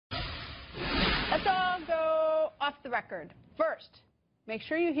Let's all go off the record. First, make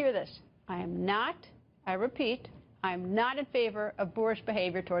sure you hear this. I repeat, I'm not in favor of boorish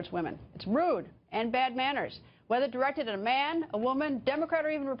behavior towards women. It's rude and bad manners, whether directed at a man, a woman, Democrat,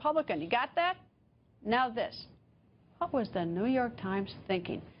 or even Republican. You got that? Now this. What was the New York Times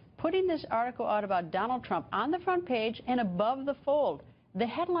thinking? Putting this article out about Donald Trump on the front page and above the fold. The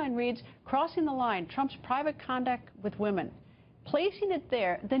headline reads, "Crossing the Line, Trump's Private Conduct with Women." Placing it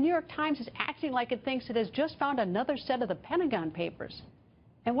there, the New York Times is acting like it thinks it has just found another set of the Pentagon Papers.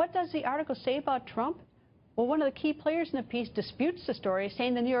 And what does the article say about Trump? Well, one of the key players in the piece disputes the story,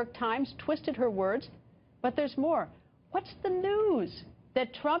 saying the New York Times twisted her words. But there's more. What's the news?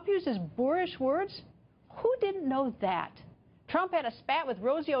 That Trump uses boorish words? Who didn't know that? Trump had a spat with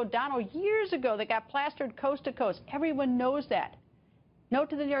Rosie O'Donnell years ago that got plastered coast to coast. Everyone knows that.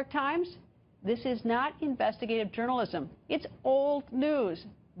 Note to the New York Times, this is not investigative journalism. It's old news,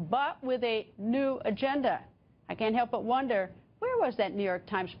 but with a new agenda. I can't help but wonder, where was that New York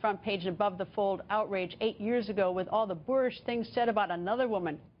Times front page and above the fold outrage 8 years ago with all the boorish things said about another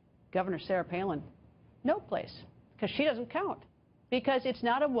woman, Governor Sarah Palin? No place, because she doesn't count. Because it's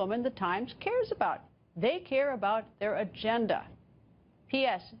not a woman the Times cares about. They care about their agenda.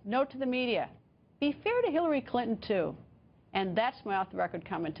 P.S. Note to the media, be fair to Hillary Clinton, too. And that's my off-the-record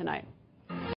comment tonight.